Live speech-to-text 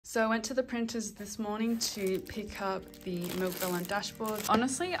So I went to the printers this morning to pick up the milk vellum dashboard.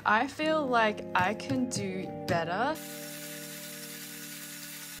 Honestly, I feel like I can do better.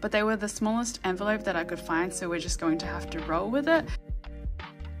 But they were the smallest envelope that I could find, so we're just going to have to roll with it.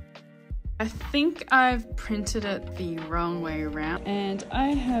 I think I've printed it the wrong way around, and I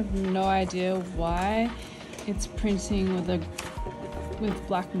have no idea why it's printing with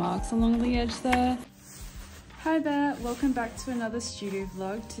black marks along the edge there. Hi there, welcome back to another studio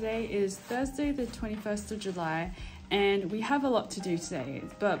vlog. Today is Thursday the 21st of July and we have a lot to do today.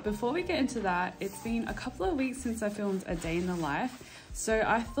 But before we get into that, it's been a couple of weeks since I filmed a day in the life, so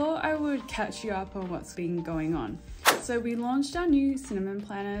I thought I would catch you up on what's been going on. So we launched our new cinnamon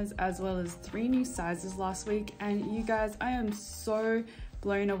planners as well as 3 new sizes last week, and you guys, I am so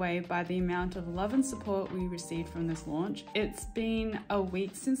blown away by the amount of love and support we received from this launch. It's been a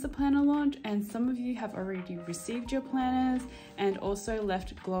week since the planner launch and some of you have already received your planners and also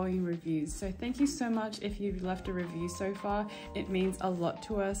left glowing reviews. So thank you so much if you've left a review so far. It means a lot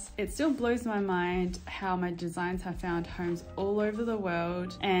to us. It still blows my mind how my designs have found homes all over the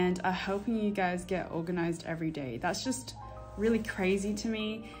world and are helping you guys get organized every day. That's just really crazy to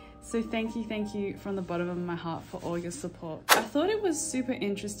me. So thank you from the bottom of my heart for all your support. I thought it was super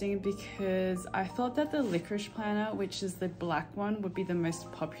interesting because I thought that the licorice planner, which is the black one, would be the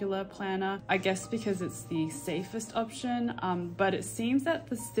most popular planner. I guess because it's the safest option, but it seems that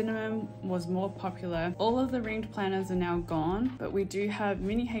the cinnamon was more popular. All of the ringed planners are now gone, but we do have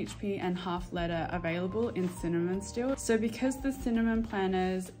mini HP and half letter available in cinnamon still. So because the cinnamon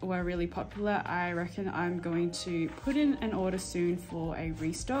planners were really popular, I reckon I'm going to put in an order soon for a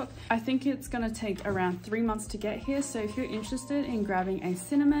restock. I think it's going to take around 3 months to get here, so if you're interested in grabbing a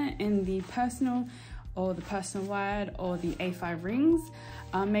cinnamon in the personal or the personal wide or the A5 rings,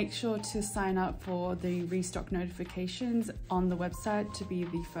 make sure to sign up for the restock notifications on the website to be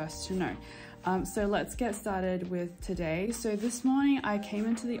the first to know. So let's get started with today. So this morning I came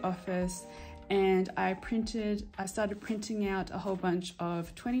into the office and I started printing out a whole bunch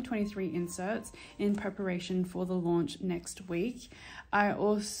of 2023 inserts in preparation for the launch next week. I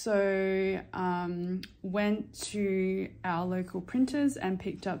also went to our local printers and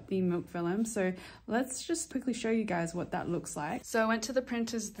picked up the milk vellum. So let's just quickly show you guys what that looks like. So I went to the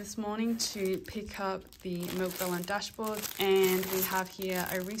printers this morning to pick up the milk vellum dashboard, and we have here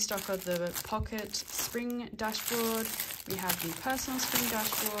a restock of the pocket spring dashboard. We have the personal spring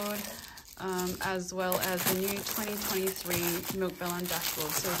dashboard, as well as the new 2023 milk vellum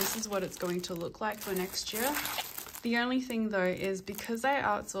dashboard. So this is what it's going to look like for next year. The only thing though is because I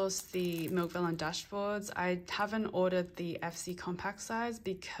outsourced the milk vellum dashboards, I haven't ordered the FC compact size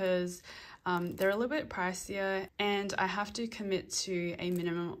because they're a little bit pricier and I have to commit to a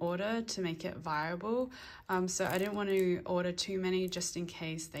minimum order to make it viable. So I didn't want to order too many just in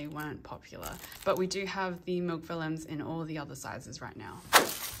case they weren't popular. But we do have the milk vellums in all the other sizes right now.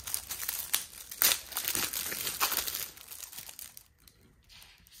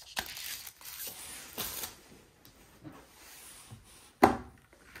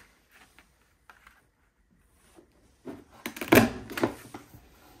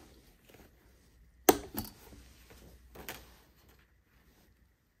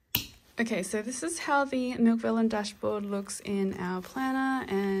 Okay, so this is how the milk vellum dashboard looks in our planner,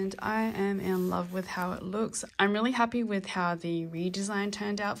 and I am in love with how it looks. I'm really happy with how the redesign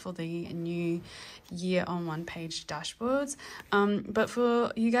turned out for the new year on one page dashboards. But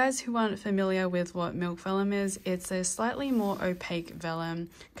for you guys who aren't familiar with what milk vellum is, it's a slightly more opaque vellum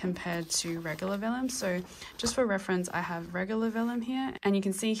compared to regular vellum. So just for reference, I have regular vellum here, and you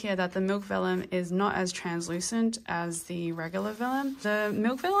can see here that the milk vellum is not as translucent as the regular vellum. The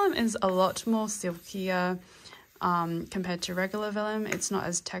milk vellum is a lot more silkier compared to regular vellum. It's not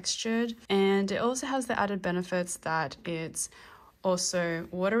as textured, and it also has the added benefits that it's also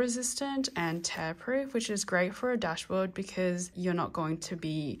water resistant and tear proof, which is great for a dashboard because you're not going to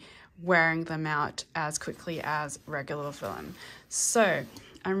be wearing them out as quickly as regular vellum. So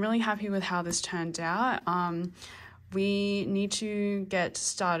I'm really happy with how this turned out. We need to get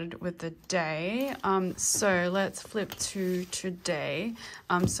started with the day. So let's flip to today.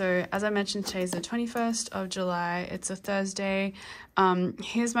 So as I mentioned, today is the 21st of July. It's a Thursday.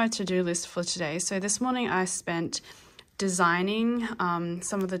 Here's my to-do list for today. So this morning I spent designing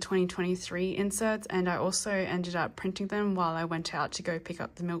some of the 2023 inserts, and I also ended up printing them while I went out to go pick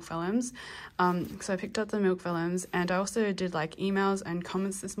up the milk vellums. So I picked up the milk vellums, and I also did like emails and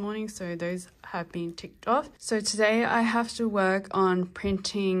comments this morning, so those have been ticked off. So today I have to work on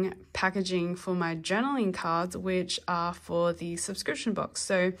printing packaging for my journaling cards, which are for the subscription box.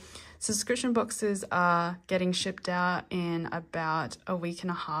 So Subscription boxes are getting shipped out in about a week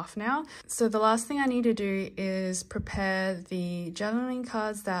and a half now. So the last thing I need to do is prepare the journaling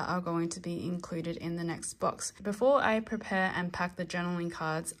cards that are going to be included in the next box. Before I prepare and pack the journaling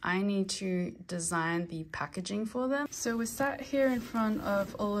cards, I need to design the packaging for them. So we're sat here in front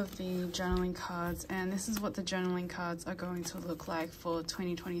of all of the journaling cards, and this is what the journaling cards are going to look like for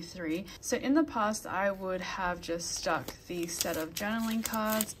 2023. So in the past, I would have just stuck the set of journaling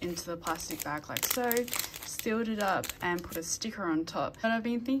cards into the plastic bag like so, sealed it up and put a sticker on top. But I've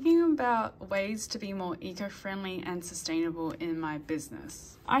been thinking about ways to be more eco-friendly and sustainable in my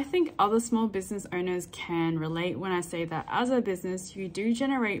business. I think other small business owners can relate when I say that as a business, you do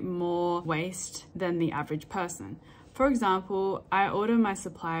generate more waste than the average person. For example, I order my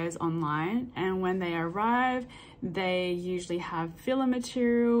supplies online, and when they arrive, they usually have filler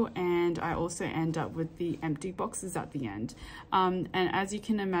material, and I also end up with the empty boxes at the end. And as you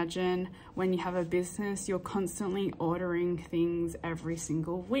can imagine, when you have a business, you're constantly ordering things every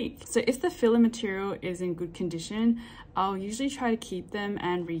single week. So if the filler material is in good condition, I'll usually try to keep them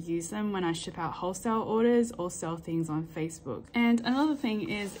and reuse them when I ship out wholesale orders or sell things on Facebook. And another thing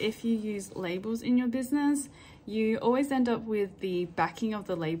is, if you use labels in your business, you always end up with the backing of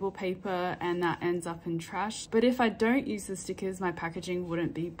the label paper, and that ends up in trash. But if I don't use the stickers, my packaging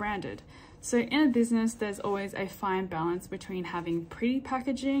wouldn't be branded. So in a business, there's always a fine balance between having pretty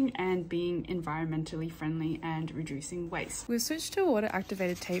packaging and being environmentally friendly and reducing waste. We've switched to water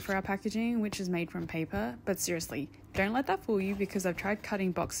activated tape for our packaging, which is made from paper, but seriously, don't let that fool you, because I've tried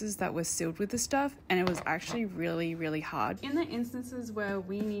cutting boxes that were sealed with this stuff and it was actually really hard. In the instances where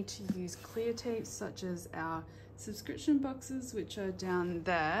we need to use clear tape, such as our subscription boxes, which are down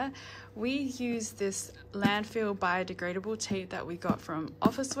there, we use this Landfill biodegradable tape that we got from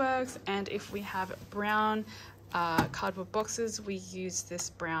Officeworks, and if we have brown cardboard boxes, we use this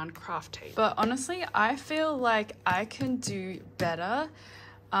brown Kraft Tape. But honestly, I feel like I can do better.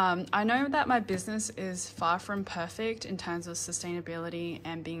 I know that my business is far from perfect in terms of sustainability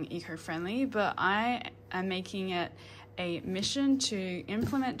and being eco-friendly, but I am making it a mission to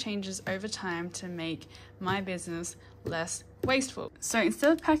implement changes over time to make my business less wasteful. So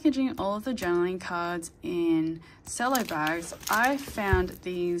instead of packaging all of the journaling cards in cello bags, I found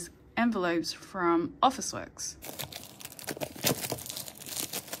these envelopes from Officeworks.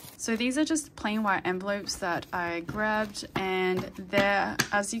 So these are just plain white envelopes that I grabbed, and they're,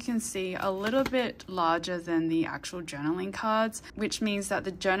 as you can see, a little bit larger than the actual journaling cards, which means that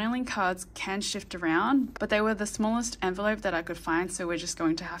the journaling cards can shift around, but they were the smallest envelope that I could find, so we're just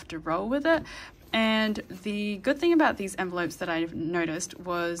going to have to roll with it. And the good thing about these envelopes that I noticed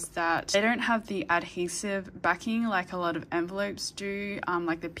was that they don't have the adhesive backing like a lot of envelopes do,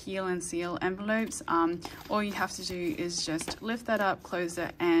 like the peel and seal envelopes. All you have to do is just lift that up, close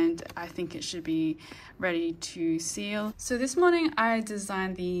it, and I think it should be ready to seal. So this morning I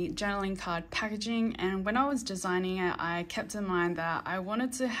designed the journaling card packaging, and when I was designing it, I kept in mind that I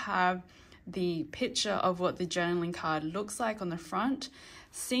wanted to have the picture of what the journaling card looks like on the front,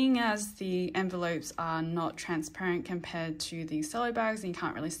 seeing as the envelopes are not transparent compared to the cello bags and you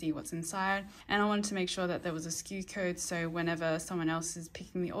can't really see what's inside. And I wanted to make sure that there was a SKU code, so whenever someone else is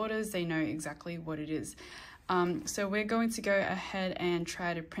picking the orders, they know exactly what it is. So we're going to go ahead and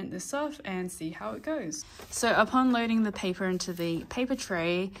try to print this off and see how it goes. So upon loading the paper into the paper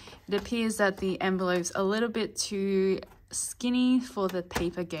tray, it appears that the envelope's a little bit too skinny for the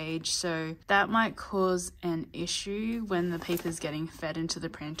paper gauge, so that might cause an issue when the paper's getting fed into the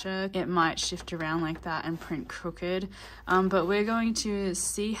printer. It might shift around like that and print crooked, but we're going to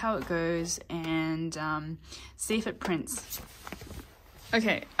see how it goes and see if it prints.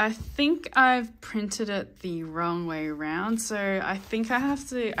 Okay, I think I've printed it the wrong way around, so I think I have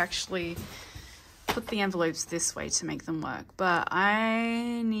to actually put the envelopes this way to make them work, but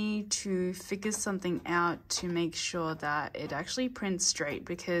I need to figure something out to make sure that it actually prints straight,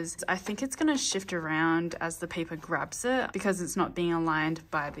 because I think it's going to shift around as the paper grabs it because it's not being aligned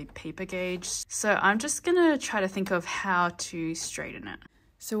by the paper gauge. So I'm just going to try to think of how to straighten it.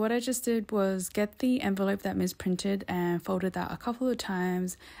 So what I just did was get the envelope that misprinted and folded that a couple of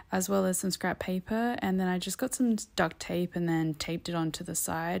times, as well as some scrap paper, and then I just got some duct tape and then taped it onto the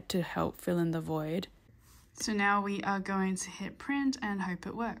side to help fill in the void. So now we are going to hit print and hope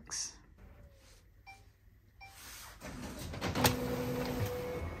it works.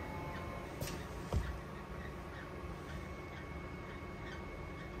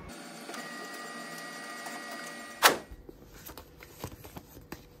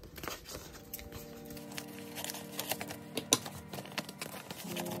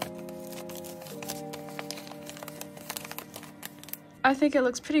 I think it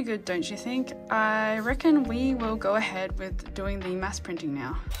looks pretty good, don't you think? I reckon we will go ahead with doing the mass printing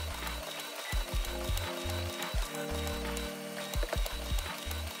now.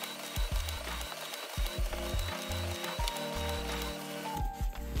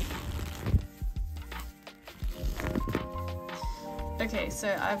 Okay,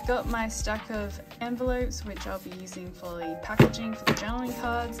 so I've got my stack of envelopes which I'll be using for the packaging for the journaling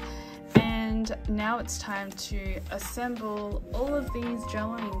cards, and now it's time to assemble all of these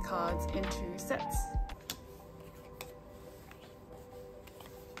journaling cards into sets.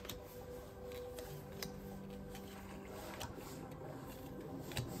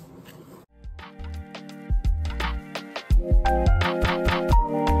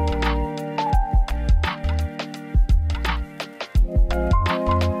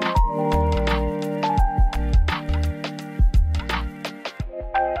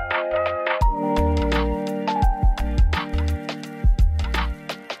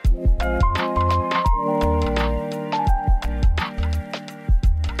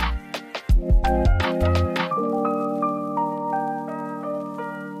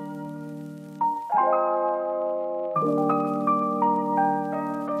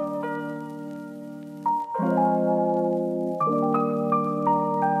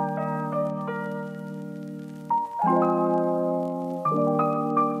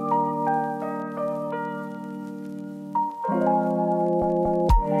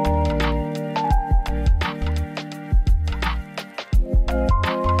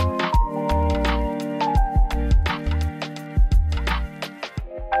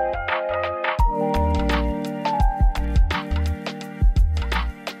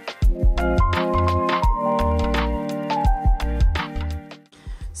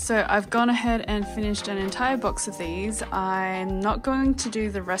 So I've gone ahead and finished an entire box of these. I'm not going to do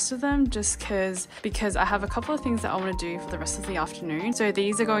the rest of them just because I have a couple of things that I want to do for the rest of the afternoon. So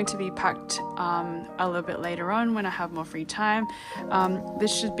these are going to be packed a little bit later on when I have more free time.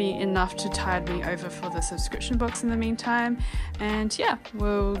 This should be enough to tide me over for the subscription box in the meantime. And yeah,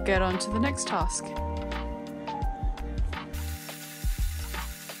 we'll get on to the next task.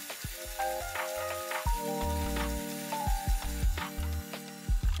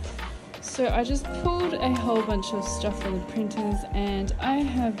 So I just pulled a whole bunch of stuff from the printers and I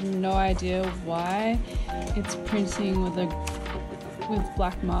have no idea why it's printing with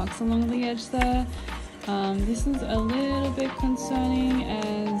black marks along the edge there. This is a little bit concerning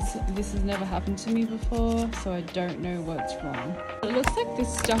as this has never happened to me before, so I don't know what's wrong. It looks like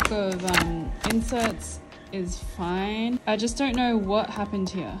this stack of inserts is fine. I just don't know what happened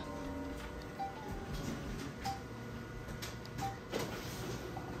here.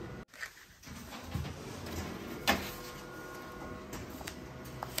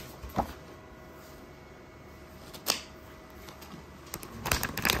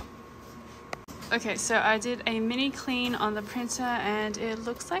 Okay, so I did a mini clean on the printer and it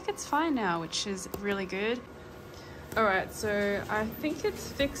looks like it's fine now, which is really good. Alright, so I think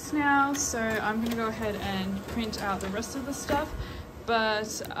it's fixed now, so I'm gonna go ahead and print out the rest of the stuff. But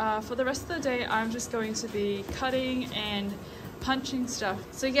for the rest of the day, I'm just going to be cutting and punching stuff.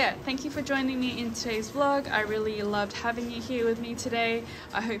 So yeah, thank you for joining me in today's vlog. I really loved having you here with me today.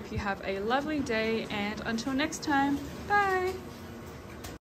 I hope you have a lovely day, and until next time, bye!